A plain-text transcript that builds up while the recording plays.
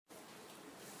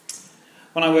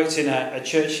When I worked in a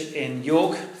church in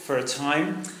York for a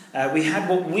time, we had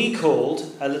what we called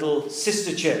a little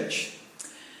sister church.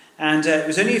 And it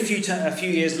was only a few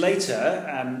years later,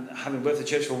 having worked for the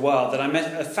church for a while, that I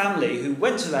met a family who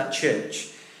went to that church.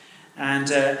 And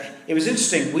it was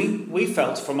interesting. We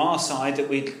felt from our side that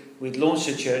we'd launched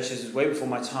a church. This was way before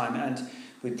my time, and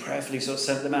we prayerfully sort of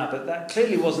sent them out. But that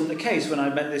clearly wasn't the case when I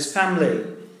met this family.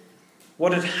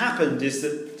 What had happened is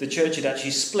that the church had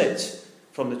actually split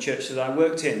from the church that I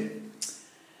worked in.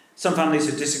 Some families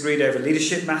had disagreed over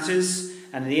leadership matters,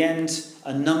 and in the end,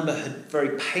 a number had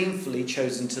very painfully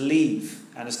chosen to leave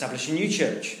and establish a new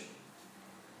church.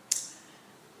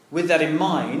 With that in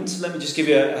mind, let me just give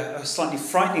you a slightly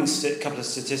frightening couple of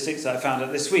statistics that I found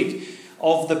out this week.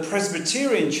 Of the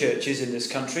Presbyterian churches in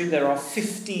this country, there are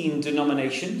 15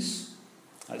 denominations.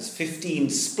 That's 15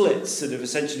 splits that have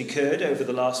essentially occurred over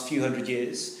the last few hundred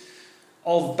years.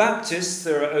 Of Baptists,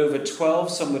 there are over 12,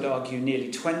 some would argue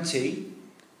nearly 20.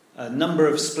 A number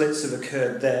of splits have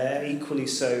occurred there, equally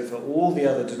so for all the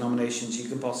other denominations you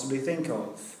can possibly think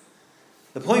of.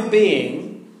 The point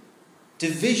being,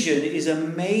 division is a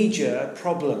major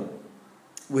problem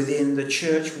within the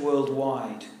church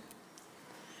worldwide.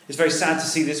 It's very sad to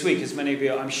see this week, as many of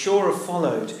you I'm sure have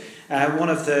followed, one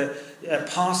of the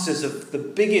pastors of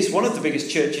one of the biggest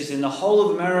churches in the whole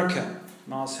of America,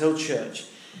 Mars Hill Church,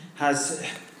 has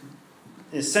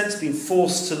in a sense been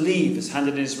forced to leave, has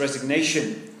handed in his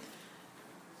resignation.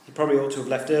 He probably ought to have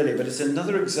left earlier, but it's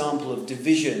another example of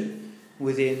division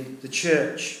within the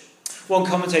church. One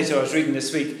commentator I was reading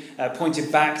this week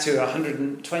pointed back to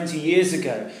 120 years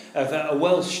ago of a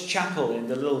Welsh chapel in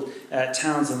the little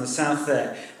towns on the south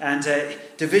there. And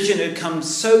division had come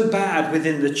so bad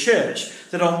within the church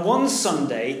that on one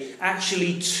Sunday,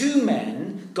 actually 2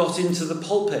 men got into the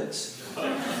pulpit.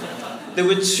 There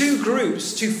were 2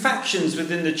 groups, 2 factions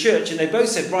within the church, and they both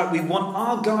said, right, we want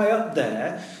our guy up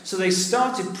there. So they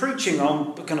started preaching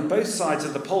on kind of both sides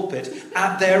of the pulpit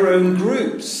at their own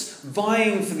groups,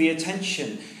 vying for the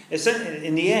attention.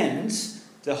 In the end,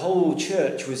 the whole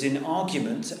church was in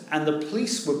argument, and the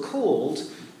police were called,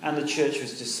 and the church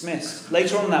was dismissed.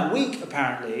 Later on that week,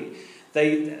 apparently,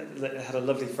 they had a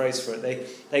lovely phrase for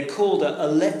it. They called a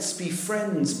Let's Be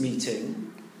Friends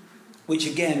meeting, which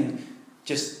again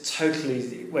just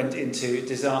totally went into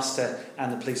disaster,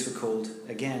 and the police were called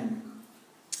again.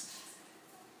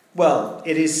 Well,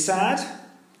 it is sad,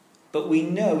 but we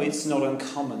know it's not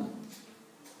uncommon.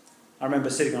 I remember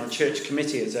sitting on a church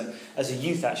committee as a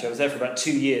youth, actually. I was there for about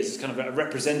 2 years as kind of a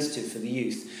representative for the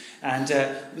youth. And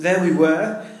there we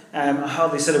were. I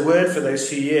hardly said a word for those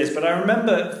few years, but I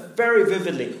remember very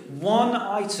vividly one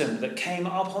item that came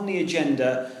up on the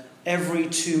agenda every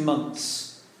 2 months.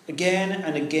 Again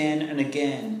and again and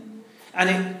again. And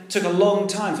it took a long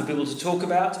time for people to talk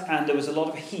about, and there was a lot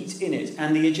of heat in it.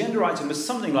 And the agenda item was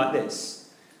something like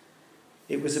this.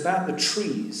 It was about the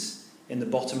trees in the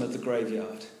bottom of the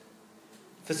graveyard.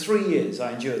 For 3 years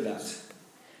I endured that.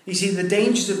 You see, the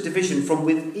dangers of division from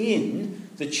within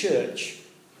the church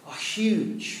are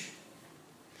huge.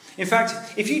 In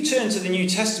fact, if you turn to the New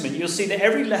Testament, you'll see that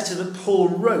every letter that Paul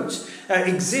wrote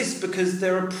exists because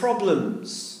there are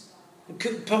problems.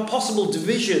 Possible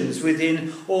divisions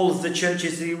within all of the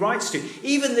churches that he writes to.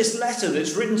 Even this letter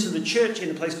that's written to the church in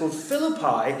a place called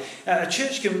Philippi, a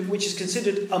church which is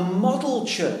considered a model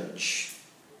church.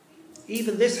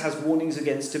 Even this has warnings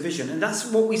against division. And that's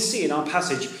what we see in our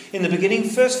passage in the beginning,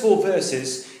 first 4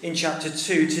 verses in chapter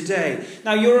 2 today.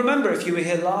 Now you'll remember, if you were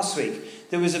here last week,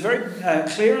 there was a very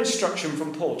clear instruction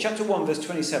from Paul. Chapter 1, verse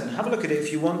 27. Have a look at it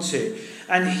if you want to.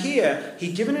 And here,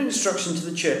 he'd given an instruction to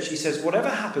the church. He says, whatever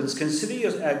happens,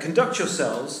 conduct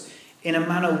yourselves in a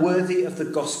manner worthy of the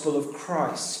gospel of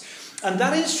Christ. And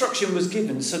that instruction was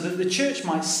given so that the church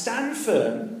might stand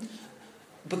firm,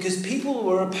 because people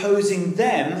were opposing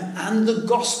them and the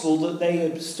gospel that they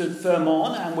had stood firm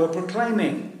on and were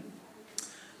proclaiming.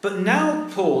 But now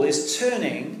Paul is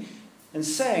turning and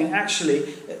saying,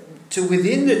 actually, to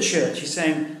within the church, he's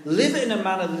saying, live in a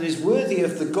manner that is worthy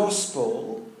of the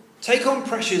gospel, take on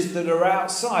pressures that are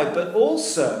outside, but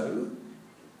also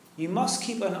you must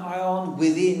keep an eye on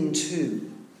within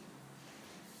too.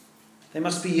 They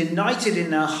must be united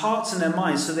in their hearts and their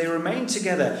minds so they remain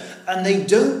together and they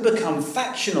don't become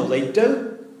factional, they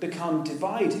don't become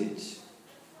divided.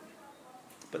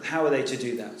 But how are they to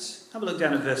do that? Have a look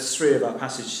down at verse 3 of our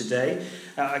passage today.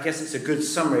 I guess it's a good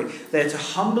summary. They're to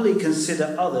humbly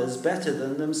consider others better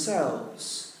than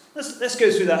themselves. Let's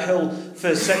go through that whole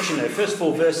first section there, first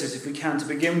 4 verses if we can to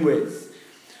begin with.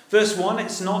 Verse 1,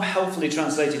 it's not helpfully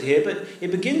translated here, but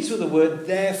it begins with the word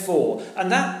therefore.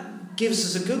 And that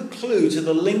gives us a good clue to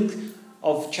the link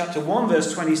of chapter 1,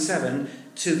 verse 27,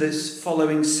 to this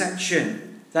following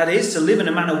section. That is, to live in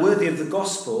a manner worthy of the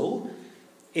gospel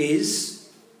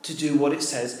is to do what it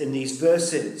says in these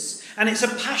verses. And it's a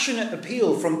passionate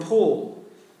appeal from Paul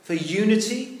for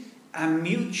unity and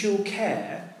mutual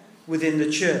care within the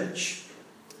church.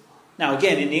 Now,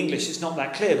 again, in the English, it's not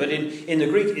that clear, but in the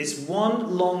Greek, it's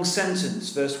one long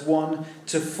sentence, verse 1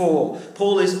 to 4.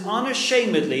 Paul is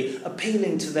unashamedly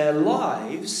appealing to their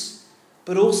lives,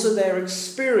 but also their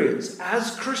experience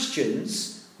as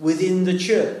Christians within the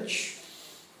church.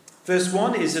 Verse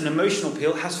 1 is an emotional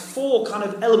appeal, has 4 kind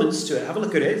of elements to it. Have a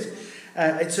look at it.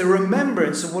 It's a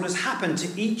remembrance of what has happened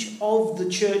to each of the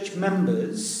church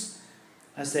members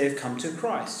as they have come to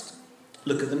Christ.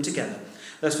 Look at them together.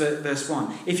 That's verse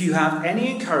 1. If you have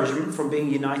any encouragement from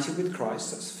being united with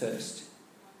Christ, that's first.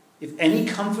 If any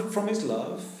comfort from his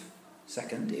love,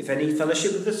 second. If any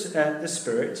fellowship with the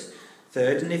Spirit,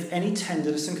 third. And if any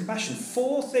tenderness and compassion.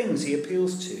 4 things he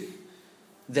appeals to.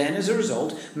 Then, as a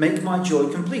result, make my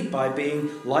joy complete by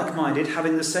being like-minded,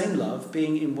 having the same love,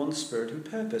 being in one spirit and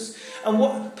purpose. And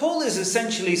what Paul is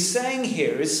essentially saying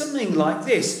here is something like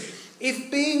this.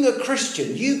 If being a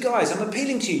Christian, you guys, I'm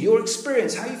appealing to you, your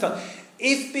experience, how you felt.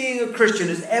 If being a Christian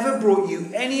has ever brought you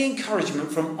any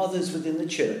encouragement from others within the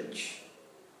church.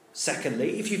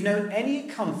 Secondly, if you've known any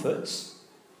comforts,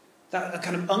 that a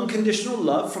kind of unconditional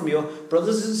love from your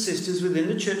brothers and sisters within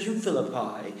the church in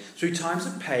Philippi through times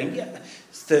of pain. Yeah.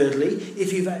 Thirdly,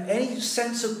 if you've had any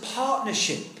sense of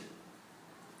partnership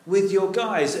with your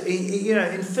guys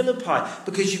in Philippi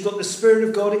because you've got the Spirit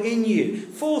of God in you.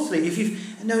 Fourthly, if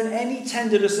you've known any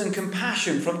tenderness and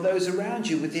compassion from those around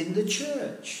you within the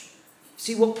church.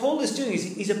 See, what Paul is doing is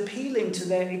he's appealing to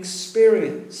their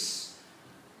experience.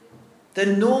 The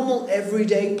normal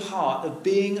everyday part of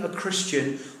being a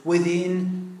Christian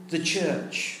within the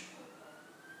church.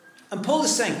 And Paul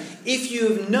is saying, if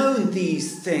you have known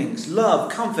these things,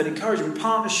 love, comfort, encouragement,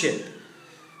 partnership,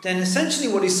 then essentially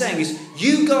what he's saying is,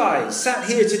 you guys sat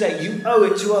here today, you owe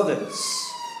it to others.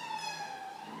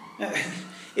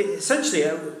 Essentially,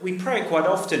 we pray it quite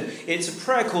often. It's a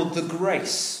prayer called the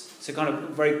grace. It's a kind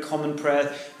of very common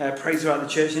prayer prayed throughout the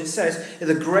church. And it says,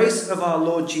 the grace of our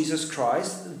Lord Jesus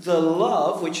Christ, the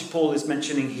love, which Paul is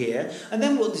mentioning here. And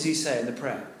then what does he say in the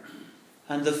prayer?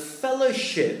 And the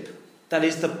fellowship, that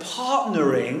is the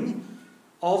partnering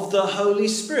of the Holy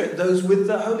Spirit, those with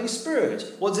the Holy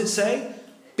Spirit. What does it say?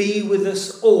 Be with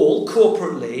us all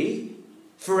corporately,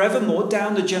 forevermore,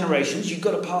 down the generations. You've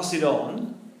got to pass it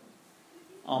on.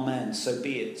 Amen. So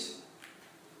be it.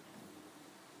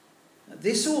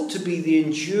 This ought to be the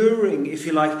enduring, if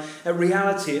you like, a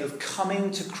reality of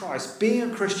coming to Christ, being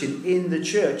a Christian in the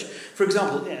church. For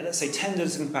example, let's say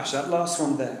tenderness and compassion, that last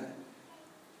one there.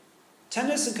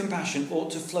 Tenderness and compassion ought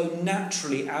to flow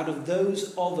naturally out of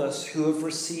those of us who have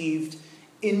received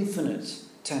infinite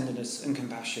tenderness and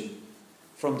compassion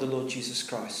from the Lord Jesus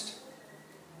Christ,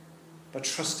 by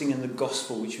trusting in the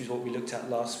gospel, which is what we looked at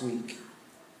last week.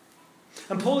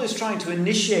 And Paul is trying to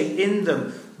initiate in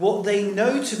them what they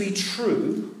know to be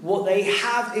true, what they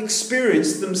have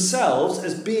experienced themselves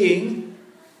as being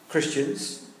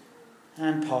Christians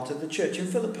and part of the church in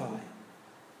Philippi.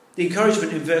 The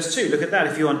encouragement in verse 2, look at that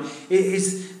if you want,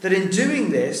 is that in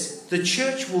doing this, the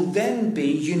church will then be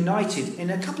united in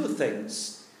a couple of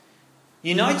things.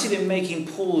 United in making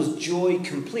Paul's joy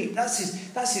complete. That's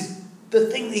the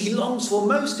thing that he longs for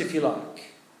most, if you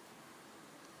like.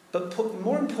 But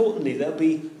more importantly, they'll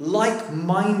be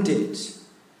like-minded,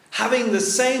 having the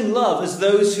same love as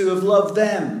those who have loved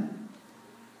them.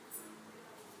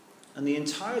 And the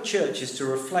entire church is to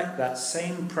reflect that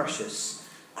same precious,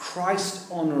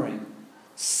 Christ-honouring,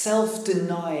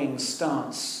 self-denying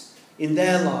stance in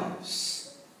their lives.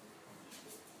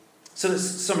 So let's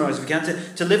summarise if we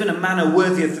can. To live in a manner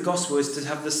worthy of the gospel is to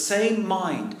have the same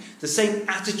mind, the same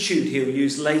attitude he'll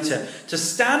use later. To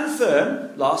stand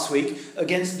firm, last week,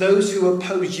 against those who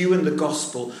oppose you and the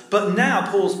gospel. But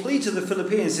now Paul's plea to the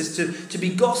Philippians is to be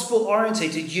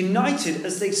gospel-orientated, united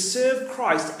as they serve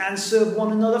Christ and serve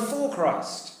one another for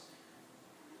Christ.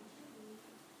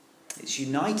 It's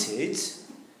united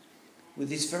with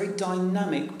this very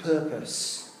dynamic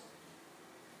purpose.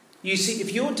 You see,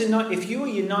 if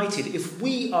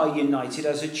we are united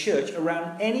as a church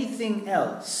around anything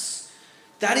else,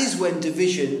 that is when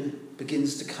division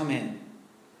begins to come in.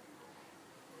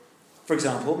 For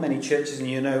example, many churches, and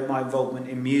you know my involvement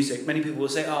in music, many people will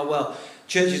say, oh, well,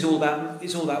 church is all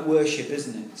about worship,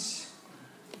 isn't it?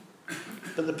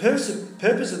 But the purpose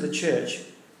of the church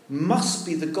must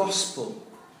be the gospel,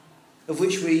 of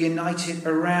which we're united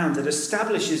around, that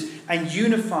establishes and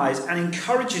unifies and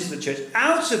encourages the church,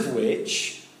 out of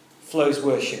which flows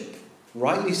worship.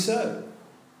 Rightly so.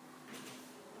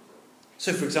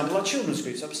 So, for example, our children's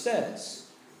groups upstairs,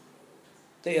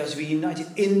 they are to be united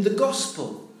in the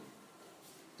gospel.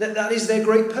 That is their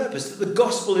great purpose, that the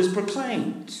gospel is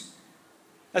proclaimed.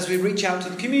 As we reach out to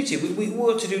the community, we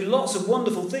ought to do lots of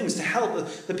wonderful things to help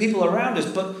the people around us,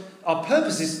 but our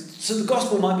purpose is so the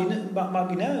gospel might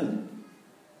be known.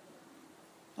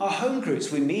 Our home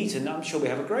groups, we meet and I'm sure we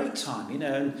have a great time,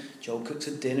 and Joel cooks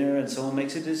a dinner and someone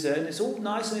makes a dessert and it's all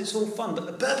nice and it's all fun, but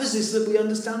the purpose is that we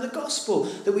understand the gospel,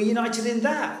 that we're united in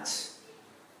that.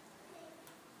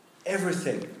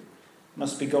 Everything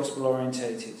must be gospel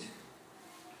orientated.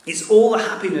 It's all the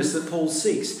happiness that Paul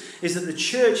seeks, is that the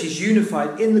church is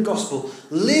unified in the gospel,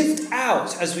 lived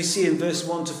out, as we see in verse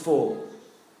 1 to 4.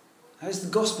 As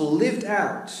the gospel lived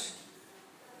out,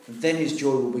 and then his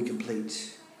joy will be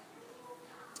complete.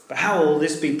 But how will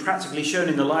this be practically shown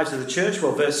in the lives of the church?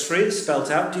 Well, verse 3, it's spelt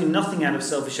out, do nothing out of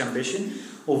selfish ambition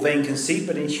or vain conceit,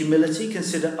 but in humility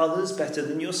consider others better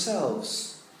than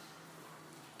yourselves.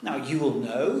 Now, you will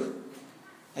know,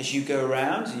 as you go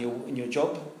around in your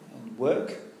job and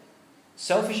work,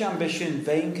 selfish ambition,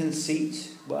 vain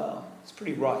conceit, well, it's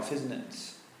pretty rife, isn't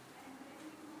it?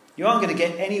 You aren't going to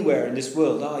get anywhere in this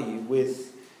world, are you,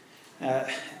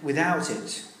 without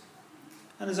it?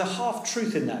 And there's a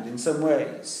half-truth in that in some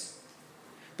ways.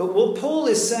 But what Paul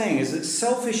is saying is that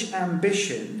selfish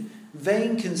ambition,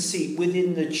 vain conceit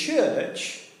within the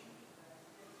church,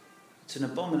 it's an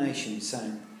abomination, he's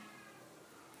saying.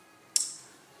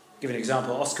 Give an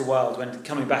example. Oscar Wilde, when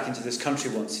coming back into this country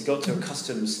once, he got to a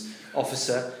customs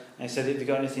officer and he said, have you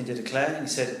got anything to declare? And he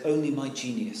said, only my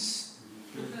genius.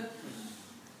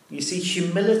 You see,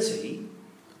 humility,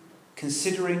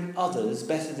 considering others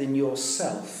better than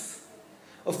yourself.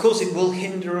 Of course, it will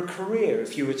hinder a career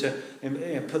if you were to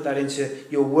put that into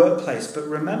your workplace. But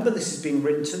remember, this is being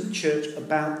written to the church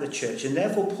about the church. And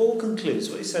therefore, Paul concludes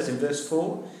what he says in verse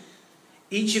 4.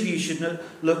 Each of you should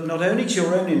look not only to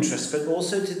your own interests, but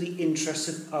also to the interests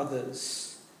of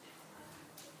others.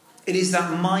 It is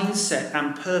that mindset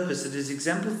and purpose that is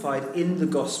exemplified in the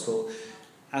gospel,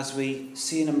 as we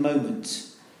see in a moment,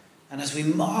 and as we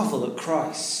marvel at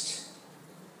Christ.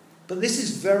 But this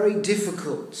is very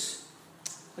difficult.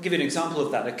 I'll give you an example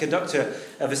of that. A conductor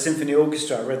of a symphony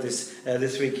orchestra, I read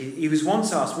this week, he was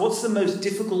once asked, what's the most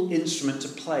difficult instrument to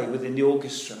play within the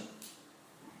orchestra?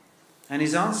 And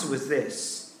his answer was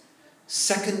this: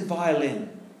 second violin.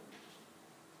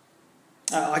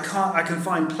 I can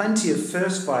find plenty of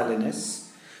first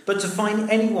violinists, but to find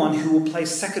anyone who will play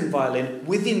second violin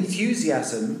with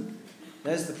enthusiasm,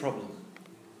 there's the problem.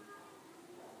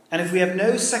 And if we have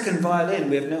no second violin,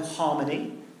 we have no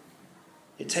harmony.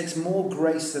 It takes more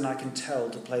grace than I can tell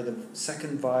to play the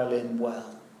second violin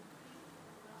well.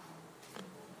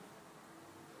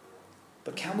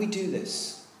 But can we do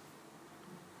this?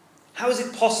 How is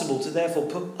it possible to therefore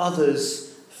put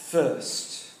others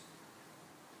first?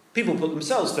 People put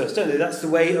themselves first, don't they? That's the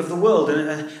way of the world.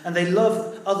 And they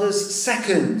love others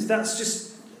second. That's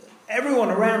just, everyone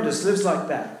around us lives like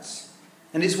that.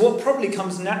 And it's what probably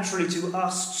comes naturally to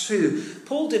us too.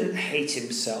 Paul didn't hate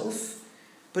himself,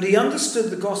 but he understood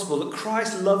the gospel, that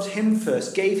Christ loved him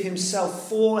first, gave himself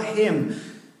for him.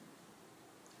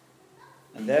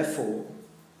 And therefore,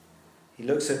 he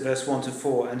looks at verse 1 to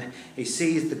 4 and he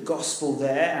sees the gospel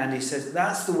there and he says,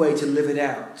 that's the way to live it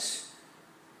out.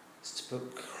 It's to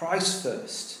put Christ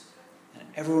first and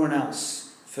everyone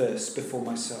else first before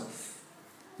myself.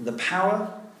 And the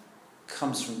power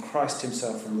comes from Christ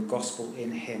himself and the gospel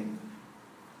in him.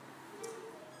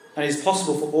 And it's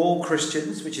possible for all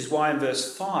Christians, which is why in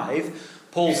verse 5,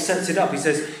 Paul sets it up. He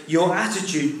says, your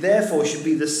attitude therefore should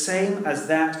be the same as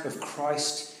that of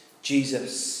Christ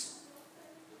Jesus.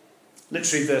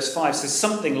 Literally, verse 5 says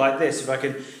something like this, if I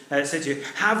can say to you,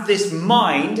 have this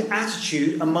mind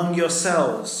attitude among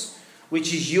yourselves,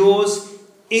 which is yours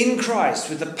in Christ,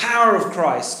 with the power of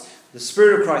Christ, the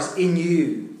Spirit of Christ in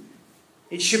you.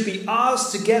 It should be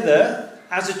ours together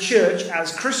as a church,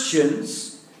 as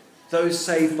Christians, those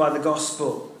saved by the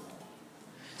gospel.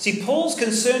 See, Paul's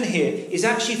concern here is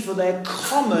actually for their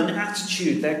common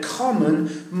attitude, their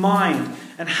common mind,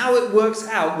 and how it works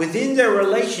out within their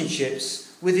relationships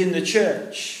within the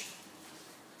church.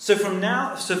 So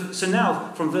now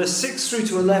from verse 6 through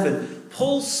to 11,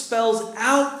 Paul spells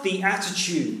out the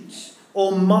attitude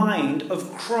or mind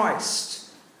of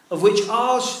Christ, of which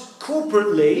ours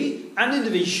corporately and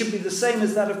individually should be the same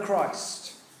as that of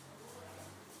Christ.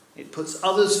 It puts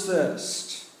others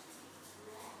first.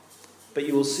 But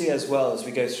you will see as well as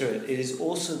we go through it, it is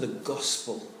also the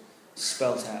gospel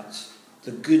spelt out,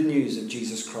 the good news of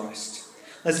Jesus Christ.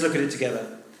 Let's look at it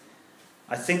together.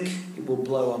 I think it will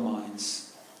blow our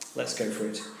minds. Let's go for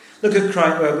it. Look at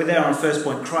Christ, we're there on our first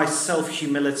point, Christ's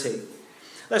self-humility.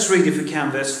 Let's read, if we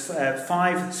can, verse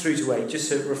 5 through to 8, just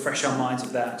to refresh our minds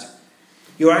of that.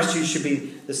 Your attitude should be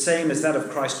the same as that of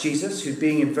Christ Jesus, who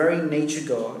being in very nature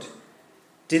God,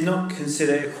 did not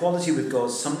consider equality with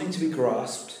God something to be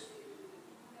grasped,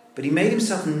 but he made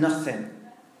himself nothing,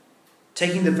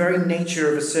 taking the very nature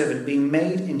of a servant, being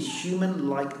made in human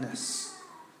likeness,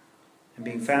 and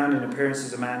being found in appearance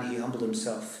as a man, he humbled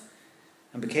himself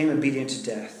and became obedient to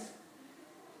death,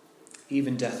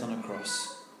 even death on a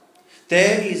cross.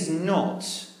 There is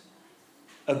not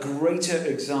a greater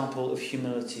example of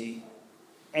humility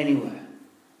anywhere.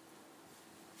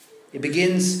 It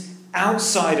begins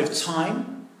outside of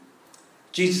time.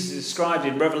 Jesus is described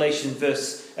in Revelation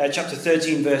chapter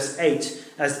 13, verse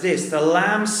 8, as this: the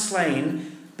Lamb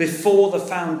slain before the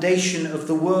foundation of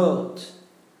the world.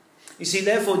 You see,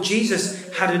 therefore,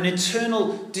 Jesus had an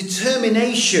eternal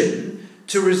determination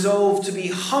to resolve to be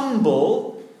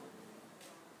humble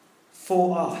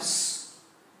for us,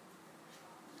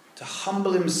 to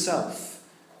humble himself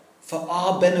for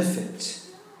our benefit.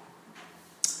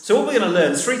 So what we're going to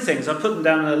learn, three things. I put them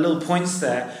down in little points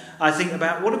there. I think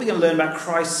about what are we going to learn about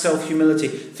Christ's self-humility.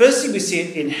 Firstly, we see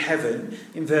it in heaven,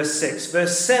 in verse 6.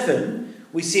 Verse 7,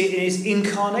 we see it in his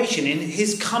incarnation, in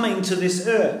his coming to this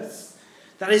earth.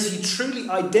 That is, he truly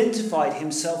identified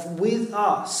himself with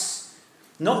us,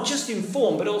 not just in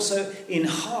form, but also in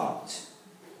heart.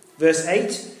 Verse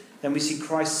 8, then we see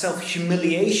Christ's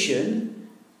self-humiliation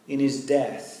in his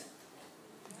death.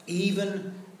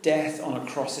 Even death on a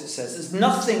cross, it says. There's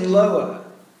nothing lower.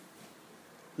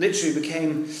 Literally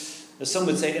became, as some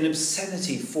would say, an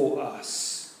obscenity for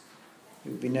us. It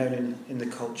would be known in the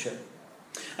culture.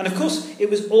 And of course, it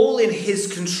was all in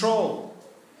his control.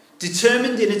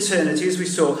 Determined in eternity, as we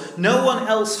saw. No one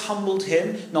else humbled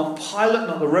him. Not Pilate,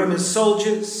 not the Roman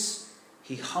soldiers.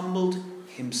 He humbled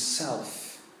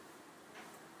himself.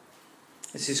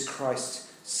 This is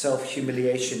Christ's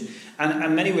self-humiliation.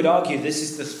 And many would argue this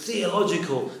is the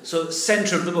theological sort of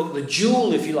centre of the book, the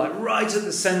jewel, if you like, right at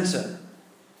the centre.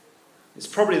 It's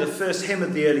probably the first hymn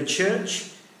of the early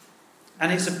church.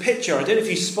 And it's a picture, I don't know if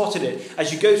you spotted it,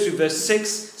 as you go through verse 6,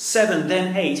 7,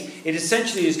 then 8, it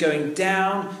essentially is going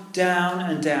down, down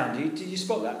and down. Did you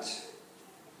spot that?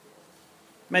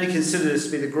 Many consider this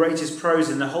to be the greatest prose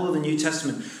in the whole of the New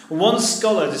Testament. One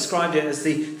scholar described it as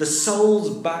the soul's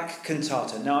back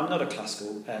cantata. Now, I'm not a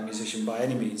classical musician by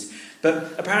any means,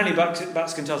 but apparently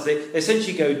Bach's cantatas, they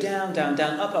essentially go down, down,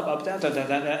 down, up, up, up, down, down, down,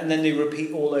 down, and then they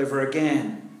repeat all over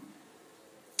again.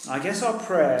 I guess our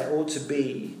prayer ought to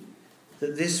be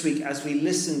that this week, as we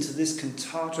listen to this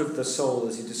cantata of the soul,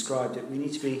 as he described it, we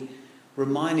need to be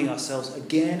reminding ourselves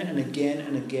again and again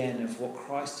and again of what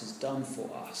Christ has done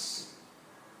for us.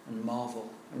 And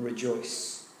marvel and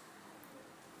rejoice.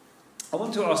 I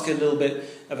want to ask you a little bit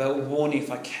of a warning,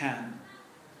 if I can.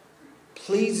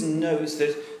 Please note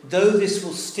that though this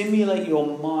will stimulate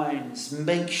your minds,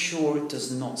 make sure it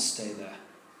does not stay there.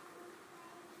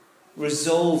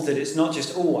 Resolve that it's not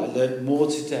just, I learned more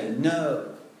today.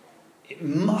 No, it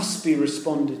must be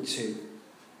responded to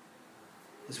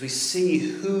as we see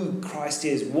who Christ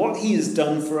is, what he has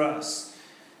done for us,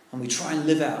 and we try and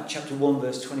live out chapter 1,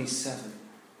 verse 27.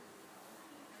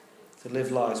 To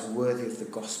live lives worthy of the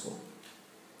gospel.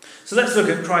 So let's look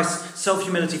at Christ's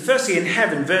self-humility. Firstly, in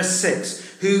heaven, verse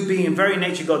 6, who being in very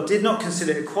nature God did not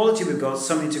consider equality with God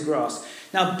something to grasp.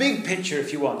 Now, big picture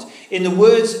if you want. In the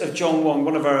words of John Wong,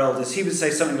 one of our elders, he would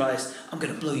say something like this: I'm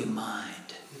going to blow your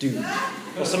mind, dude.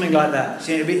 Or something like that.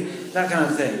 See, it'd be that kind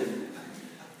of thing.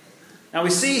 Now we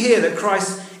see here that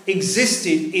Christ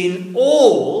existed in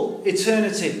all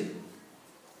eternity.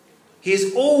 He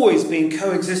has always been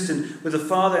coexistent with the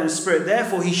Father and the Spirit.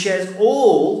 Therefore, he shares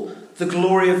all the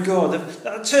glory of God.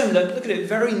 That term, look at it,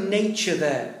 very nature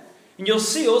there. And you'll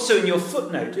see also in your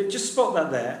footnote, just spot that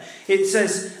there. It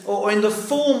says, or in the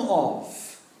form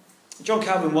of. John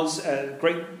Calvin, once a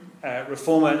great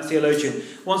reformer theologian,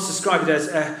 once described it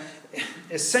as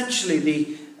essentially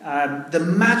the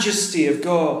majesty of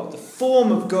God, the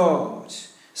form of God.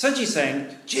 Essentially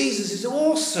saying, Jesus is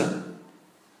awesome.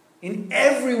 In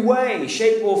every way,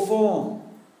 shape or form.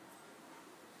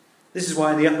 This is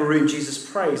why in the upper room Jesus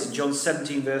prays in John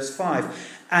 17 verse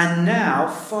 5. And now,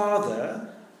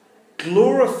 Father,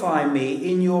 glorify me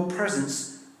in your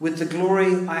presence with the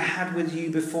glory I had with you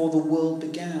before the world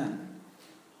began.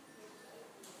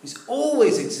 He's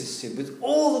always existed with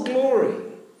all the glory.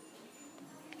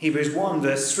 Hebrews 1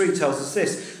 verse 3 tells us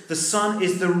this: the Son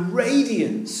is the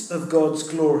radiance of God's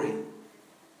glory,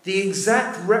 the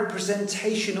exact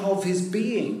representation of his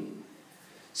being,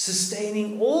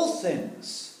 sustaining all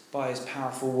things by his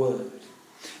powerful word.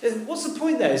 What's the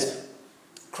point there is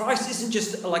Christ isn't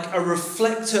just like a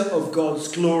reflector of God's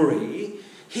glory.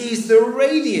 He's the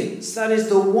radiance. That is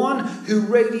the one who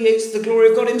radiates the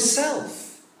glory of God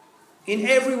himself in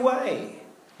every way,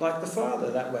 like the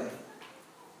Father that way.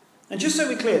 And just so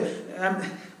we're clear,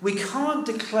 we can't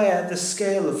declare the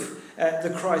scale of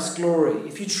the Christ's glory.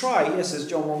 If you try, yes, as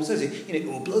John 1 says, it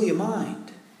will blow your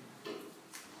mind.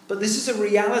 But this is a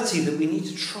reality that we need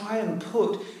to try and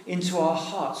put into our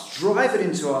hearts, drive it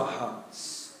into our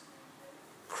hearts.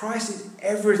 Christ is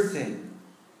everything.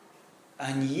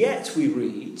 And yet, we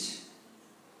read,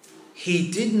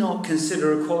 he did not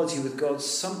consider equality with God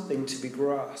something to be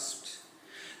grasped.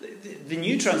 The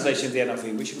new translation of the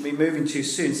NIV, which we'll be moving to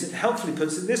soon, helpfully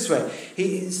puts it this way.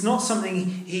 It's not something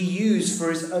he used for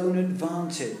his own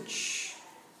advantage.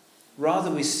 Rather,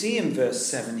 we see in verse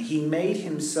 7, he made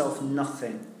himself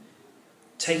nothing,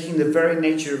 taking the very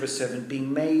nature of a servant,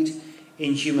 being made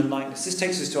in human likeness. This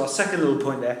takes us to our second little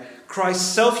point there. Christ's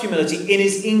self-humility in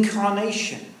his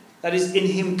incarnation. That is, in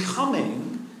him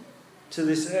coming to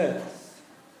this earth.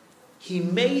 He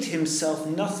made himself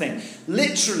nothing.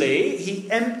 Literally,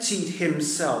 he emptied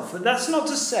himself. But that's not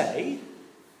to say,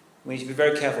 we need to be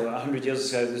very careful. 100 years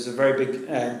ago, there was a very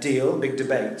big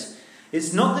debate.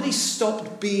 It's not that he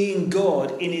stopped being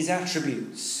God in his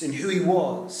attributes, in who he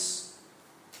was.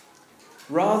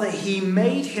 Rather, he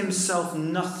made himself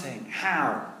nothing.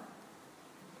 How?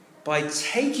 By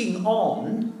taking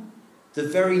on the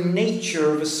very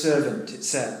nature of a servant, it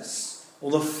says.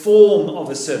 Or the form of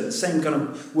a servant, same kind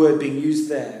of word being used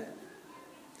there.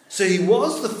 So he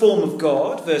was the form of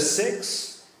God, verse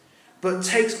 6, but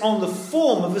takes on the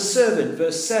form of a servant,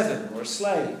 verse 7, or a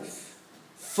slave.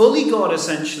 Fully God,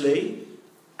 essentially,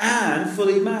 and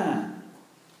fully man.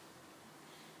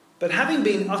 But having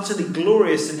been utterly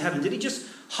glorious in heaven, did he just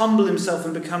humble himself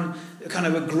and become kind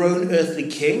of a grown earthly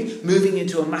king, moving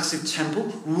into a massive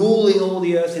temple, ruling all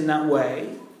the earth in that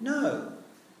way? No.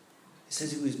 It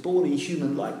says he was born in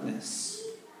human likeness.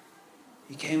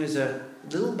 He came as a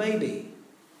little baby.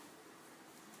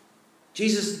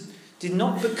 Jesus did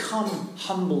not become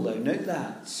humble, though. Note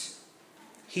that.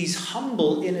 He's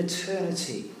humble in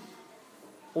eternity.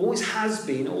 Always has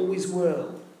been, always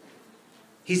will.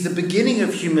 He's the beginning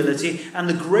of humility and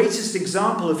the greatest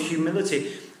example of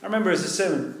humility. I remember as a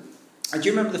sermon. Do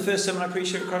you remember the first sermon I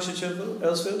preached here at Christchurch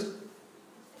Earlsfield?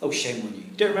 Oh, shame on you.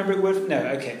 Don't remember it word? No,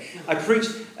 okay. I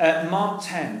preached Mark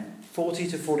 10, 40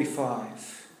 to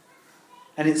 45.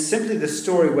 And it's simply the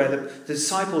story where the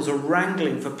disciples are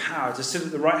wrangling for power to sit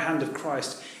at the right hand of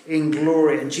Christ in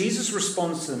glory. And Jesus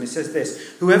responds to them. He says this,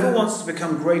 "Whoever wants to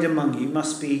become great among you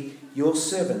must be your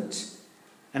servant.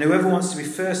 And whoever wants to be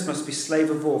first must be slave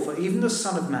of all. For even the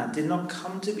Son of Man did not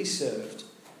come to be served,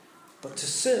 but to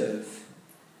serve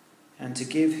and to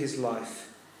give his life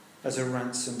as a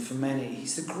ransom for many."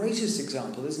 He's the greatest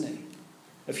example, isn't he,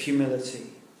 of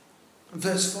humility.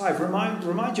 Verse 5,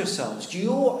 remind yourselves,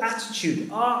 your attitude,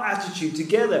 our attitude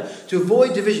together to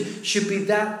avoid division should be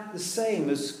that the same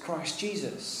as Christ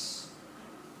Jesus.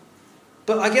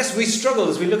 But I guess we struggle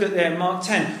as we look at there in Mark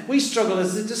 10. We struggle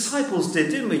as the disciples did,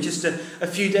 didn't we? Just a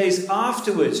few days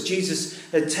afterwards, Jesus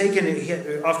had taken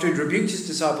it, after he'd rebuked his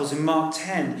disciples in Mark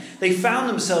 10, they found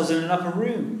themselves in an upper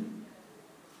room.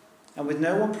 And with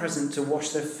no one present to wash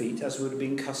their feet, as would have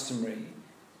been customary,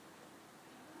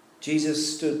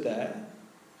 Jesus stood there,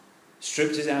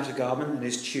 stripped his outer garment and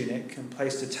his tunic, and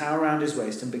placed a towel around his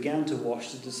waist and began to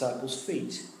wash the disciples'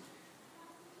 feet.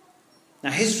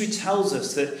 Now, history tells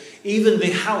us that even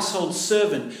the household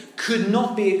servant could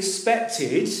not be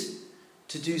expected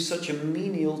to do such a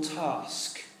menial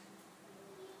task.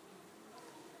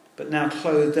 But now,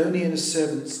 clothed only in a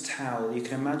servant's towel, you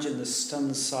can imagine the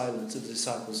stunned silence of the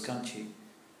disciples, can't you?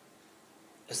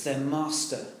 As their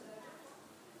master,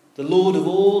 the Lord of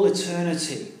all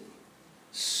eternity,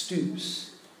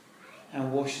 stoops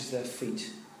and washes their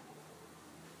feet.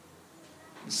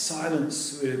 The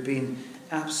silence would have been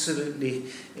absolutely,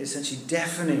 essentially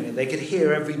deafening. They could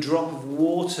hear every drop of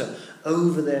water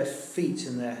over their feet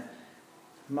and their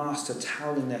master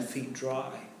toweling their feet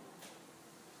dry.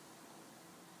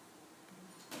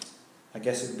 I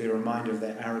guess it would be a reminder of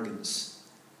their arrogance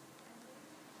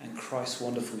and Christ's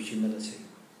wonderful humility.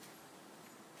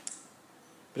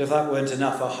 But if that weren't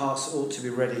enough, our hearts ought to be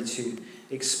ready to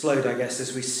explode, I guess,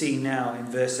 as we see now in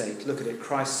verse 8. Look at it,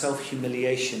 Christ's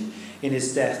self-humiliation in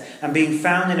his death. And being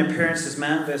found in appearance as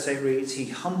man, verse 8 reads, he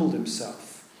humbled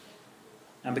himself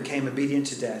and became obedient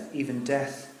to death, even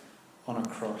death on a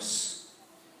cross.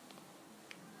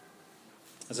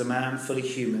 As a man fully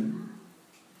human,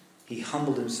 he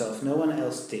humbled himself. No one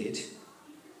else did.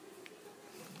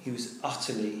 He was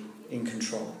utterly in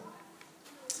control.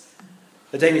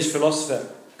 A Danish philosopher,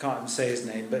 can't even say his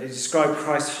name, but he described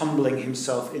Christ humbling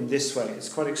himself in this way. It's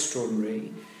quite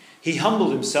extraordinary. He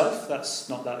humbled himself. That's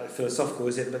not that philosophical,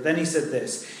 is it? But then he said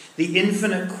this: the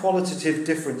infinite qualitative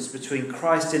difference between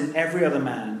Christ and every other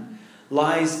man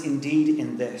lies indeed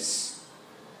in this,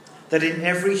 that in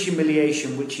every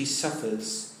humiliation which he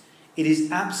suffers, it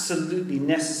is absolutely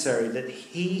necessary that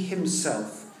he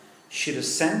himself should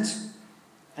assent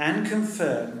and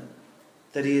confirm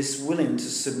that he is willing to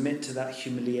submit to that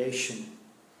humiliation.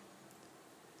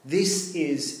 This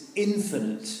is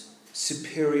infinite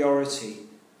superiority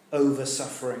over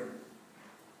suffering,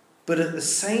 but at the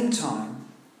same time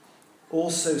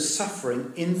also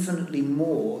suffering infinitely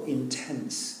more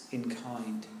intense in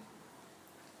kind.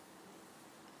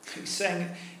 He's saying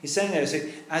there,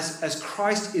 as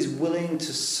Christ is willing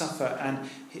to suffer and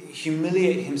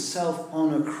humiliate himself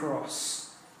on a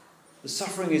cross, the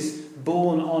suffering is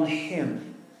borne on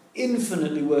him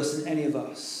infinitely worse than any of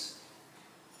us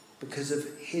because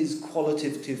of his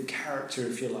qualitative character,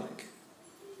 if you like.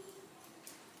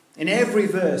 In every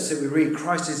verse that we read,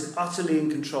 Christ is utterly in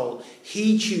control.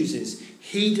 He chooses,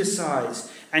 he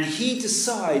decides, and he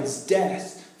decides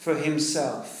death for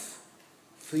himself,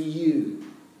 for you,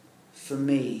 for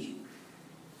me.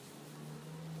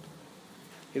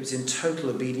 It was in total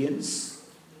obedience,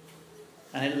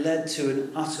 and it led to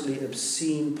an utterly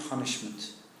obscene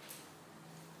punishment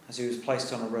as he was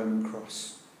placed on a Roman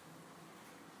cross.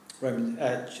 2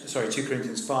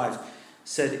 Corinthians 5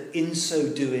 said, in so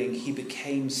doing he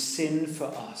became sin for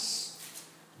us,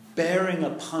 bearing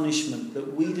a punishment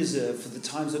that we deserve for the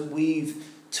times that we've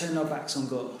turned our backs on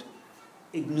God,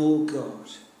 ignored God.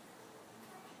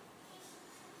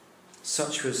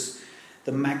 Such was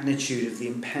the magnitude of the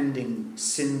impending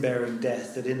sin-bearing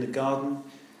death that in the garden,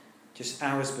 just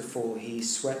hours before, he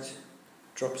sweat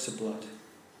drops of blood.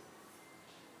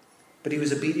 But he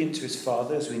was obedient to his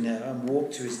Father, as we know, and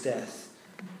walked to his death.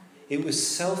 It was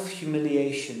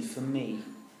self-humiliation for me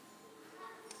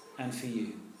and for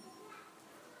you.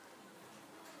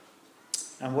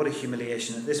 And what a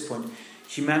humiliation at this point.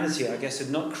 Humanity, I guess,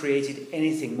 had not created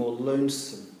anything more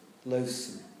loathsome.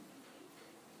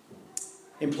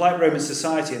 In polite Roman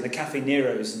society, and the Caffè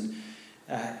Neros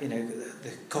and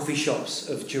the coffee shops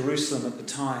of Jerusalem at the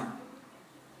time,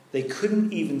 they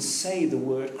couldn't even say the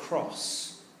word cross.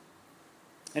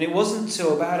 And it wasn't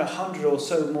until about 100 or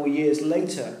so more years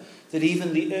later that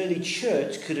even the early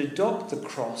church could adopt the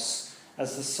cross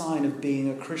as the sign of being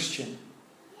a Christian.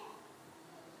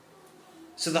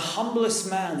 So the humblest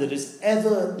man that has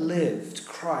ever lived,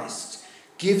 Christ,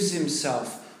 gives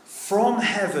himself from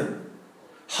heaven,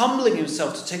 humbling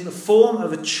himself to take the form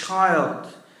of a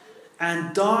child,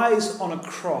 and dies on a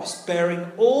cross,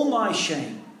 bearing all my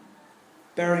shame,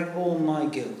 bearing all my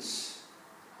guilt.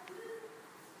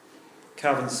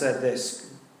 Calvin said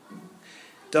this: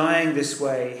 dying this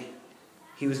way,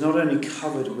 he was not only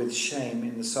covered with shame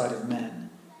in the sight of men,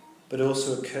 but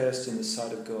also accursed in the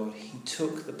sight of God. He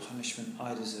took the punishment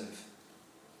I deserve.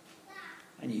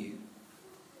 And you.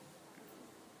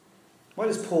 Why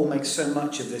does Paul make so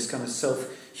much of this kind of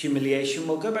self-humiliation?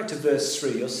 Well, go back to verse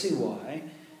 3. You'll see why.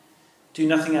 Do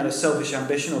nothing out of selfish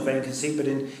ambition or vain conceit, but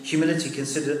in humility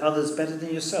consider others better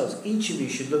than yourselves. Each of you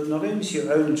should look not only to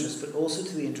your own interest, but also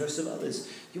to the interest of others.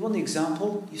 You want the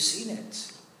example? You've seen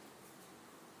it.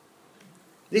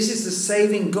 This is the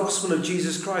saving gospel of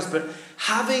Jesus Christ. But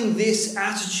having this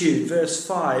attitude, verse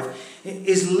 5,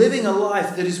 is living a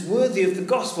life that is worthy of the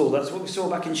gospel. That's what we saw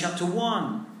back in chapter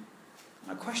 1.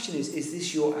 My question is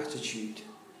this your attitude?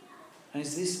 And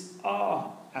is this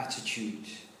our attitude?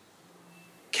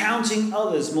 Counting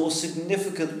others more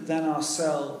significant than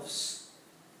ourselves.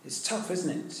 It's tough, isn't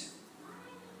it?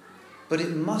 But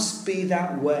it must be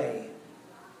that way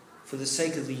for the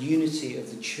sake of the unity of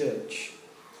the church.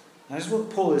 That is what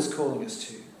Paul is calling us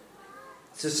to.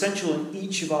 It's essential in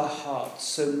each of our hearts,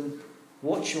 so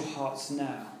watch your hearts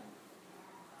now.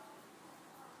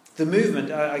 The movement,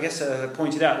 I guess I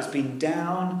pointed out, has been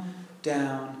down,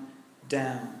 down,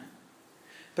 down.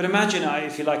 But imagine,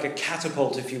 if you like, a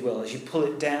catapult, if you will. As you pull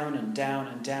it down and down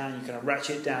and down, you kind of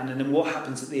ratchet it down, and then what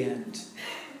happens at the end?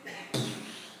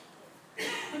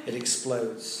 It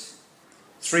explodes.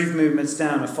 3 movements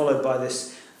down are followed by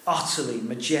this utterly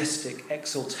majestic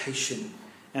exaltation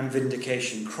and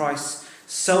vindication. Christ's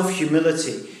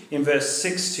self-humility in verse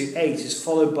 6 to 8 is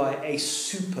followed by a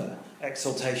super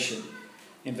exaltation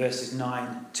in verses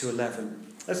 9 to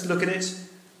 11. Let's look at it.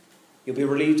 You'll be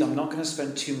relieved I'm not going to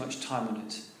spend too much time on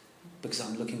it because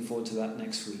I'm looking forward to that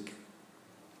next week.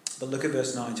 But look at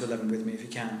verse 9 to 11 with me if you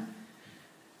can.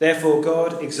 Therefore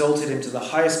God exalted him to the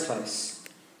highest place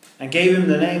and gave him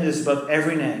the name that is above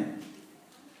every name,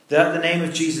 that at the name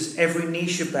of Jesus every knee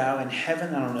should bow in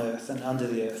heaven and on earth and under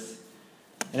the earth,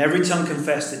 and every tongue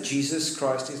confess that Jesus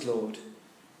Christ is Lord,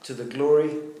 to the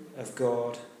glory of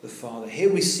God the Father.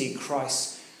 Here we see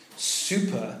Christ's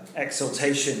super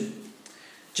exaltation.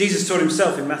 Jesus taught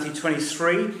himself in Matthew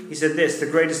 23. He said this, "The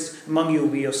greatest among you will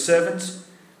be your servant.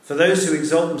 For those who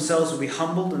exalt themselves will be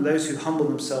humbled, and those who humble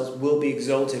themselves will be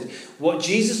exalted." What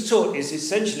Jesus taught is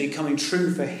essentially coming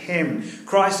true for him.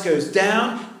 Christ goes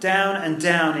down, down, and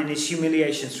down in his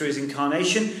humiliation through his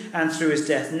incarnation and through his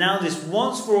death. Now this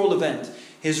once for all event,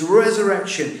 his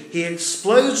resurrection, he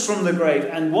explodes from the grave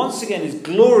and once again is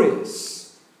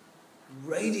glorious,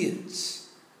 radiant.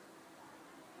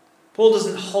 Paul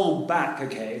doesn't hold back,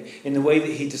 in the way that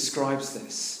he describes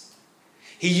this.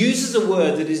 He uses a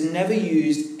word that is never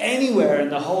used anywhere in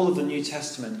the whole of the New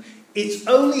Testament. It's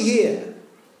only here.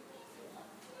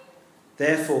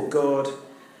 Therefore God,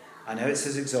 I know it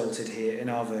says exalted here in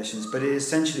our versions, but it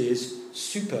essentially is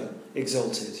super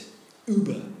exalted,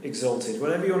 uber exalted,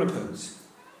 whatever you want to put.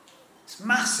 It's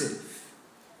massive.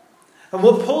 And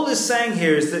what Paul is saying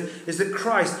here is that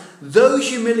Christ, though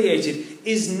humiliated,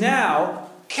 is now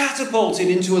catapulted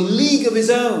into a league of his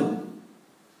own.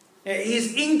 He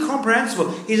is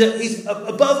incomprehensible. He's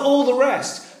above all the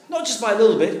rest. Not just by a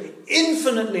little bit,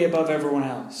 infinitely above everyone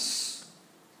else.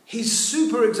 He's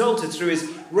super exalted through his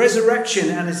resurrection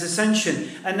and his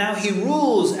ascension. And now he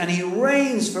rules and he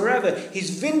reigns forever. He's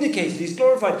vindicated. He's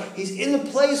glorified. He's in the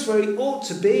place where he ought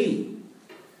to be.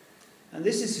 And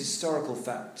this is historical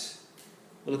fact.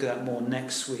 We'll look at that more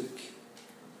next week.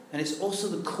 And it's also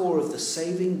the core of the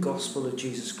saving gospel of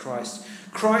Jesus Christ.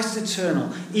 Christ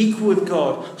eternal, equal with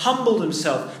God, humbled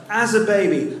himself as a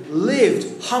baby,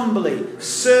 lived humbly,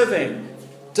 serving,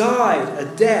 died a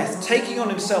death, taking on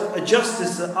himself a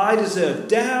justice that I deserve.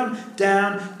 Down,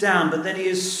 down, down. But then he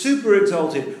is super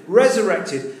exalted,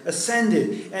 resurrected,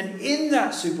 ascended. And in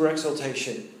that super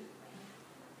exaltation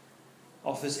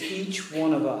offers each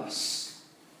one of us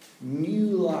new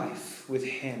life with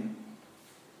him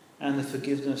and the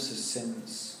forgiveness of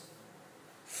sins,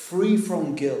 free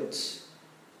from guilt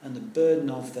and the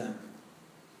burden of them.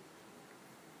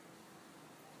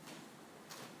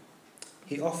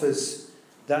 He offers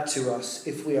that to us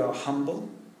if we are humble.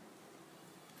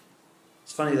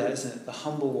 It's funny that, isn't it? The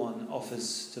humble one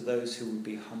offers to those who will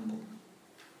be humble.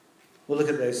 We'll look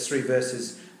at those 3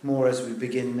 verses more as we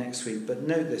begin next week, but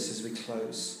note this as we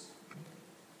close.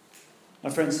 My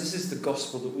friends, this is the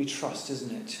gospel that we trust,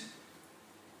 isn't it?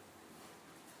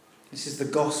 This is the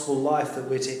gospel life that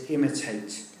we're to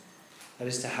imitate. That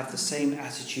is to have the same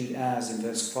attitude as in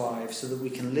verse 5, so that we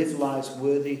can live lives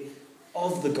worthy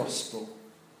of the gospel.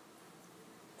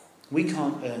 We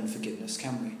can't earn forgiveness,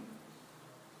 can we?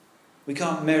 We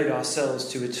can't merit ourselves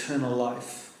to eternal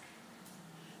life.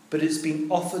 But it's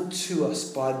been offered to us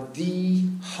by the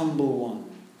humble one.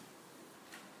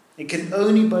 It can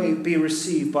only be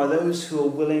received by those who are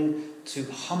willing to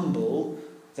humble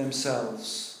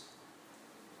themselves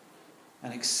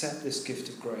and accept this gift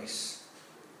of grace.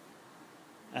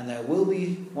 And there will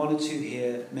be 1 or 2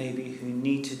 here, maybe, who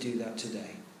need to do that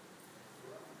today.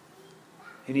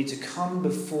 Who need to come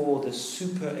before the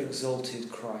super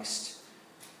exalted Christ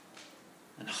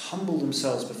and humble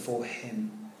themselves before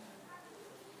him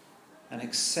and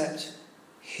accept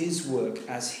his work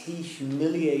as he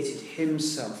humiliated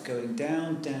himself, going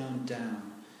down, down,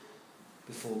 down,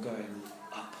 before going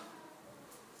up,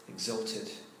 exalted,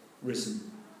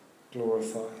 risen,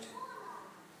 glorified.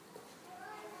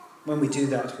 When we do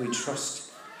that, when we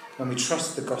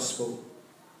trust the gospel,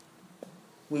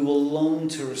 we will long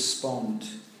to respond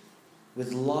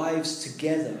with lives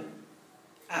together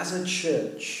as a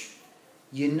church,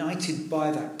 united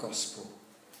by that gospel,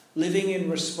 living in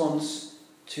response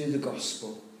to the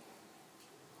gospel.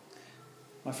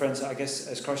 My friends, I guess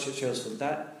as Christchurch Hillsfield,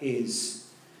 that is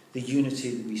the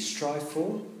unity that we strive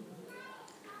for,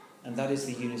 and that is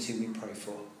the unity we pray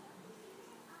for.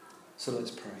 So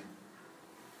let's pray.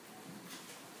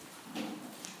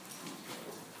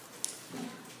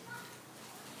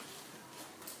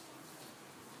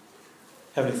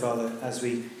 Heavenly Father, as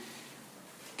we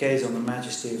gaze on the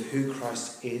majesty of who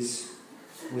Christ is,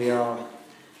 we are,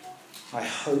 I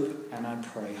hope and I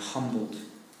pray, humbled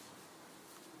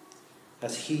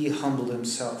as he humbled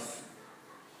himself.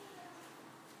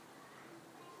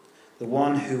 The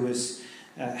one who was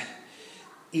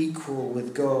equal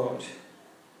with God,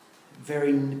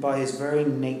 by his very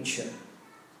nature,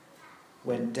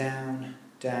 went down,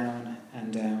 down,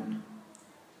 and down,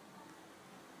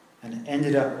 and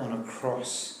ended up on a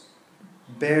cross,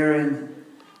 bearing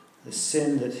the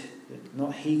sin that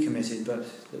not he committed,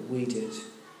 but that we did.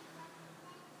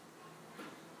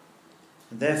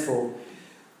 And therefore,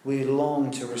 we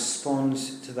long to respond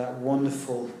to that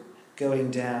wonderful going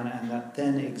down and that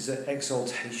then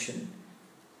exaltation.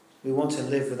 We want to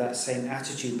live with that same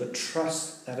attitude, but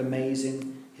trust that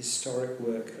amazing historic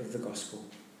work of the gospel.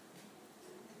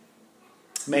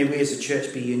 May we as a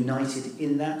church be united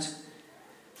in that.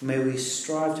 May we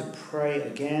strive to pray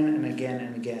again and again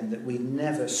and again that we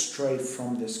never stray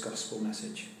from this gospel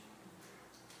message.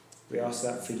 We ask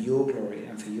that for your glory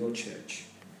and for your church.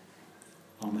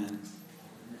 Amen.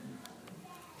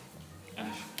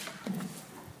 Ash.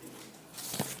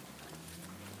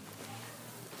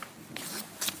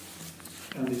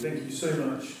 Andy, thank you so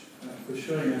much for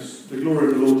showing us the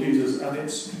glory of the Lord Jesus, and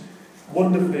it's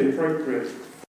wonderfully appropriate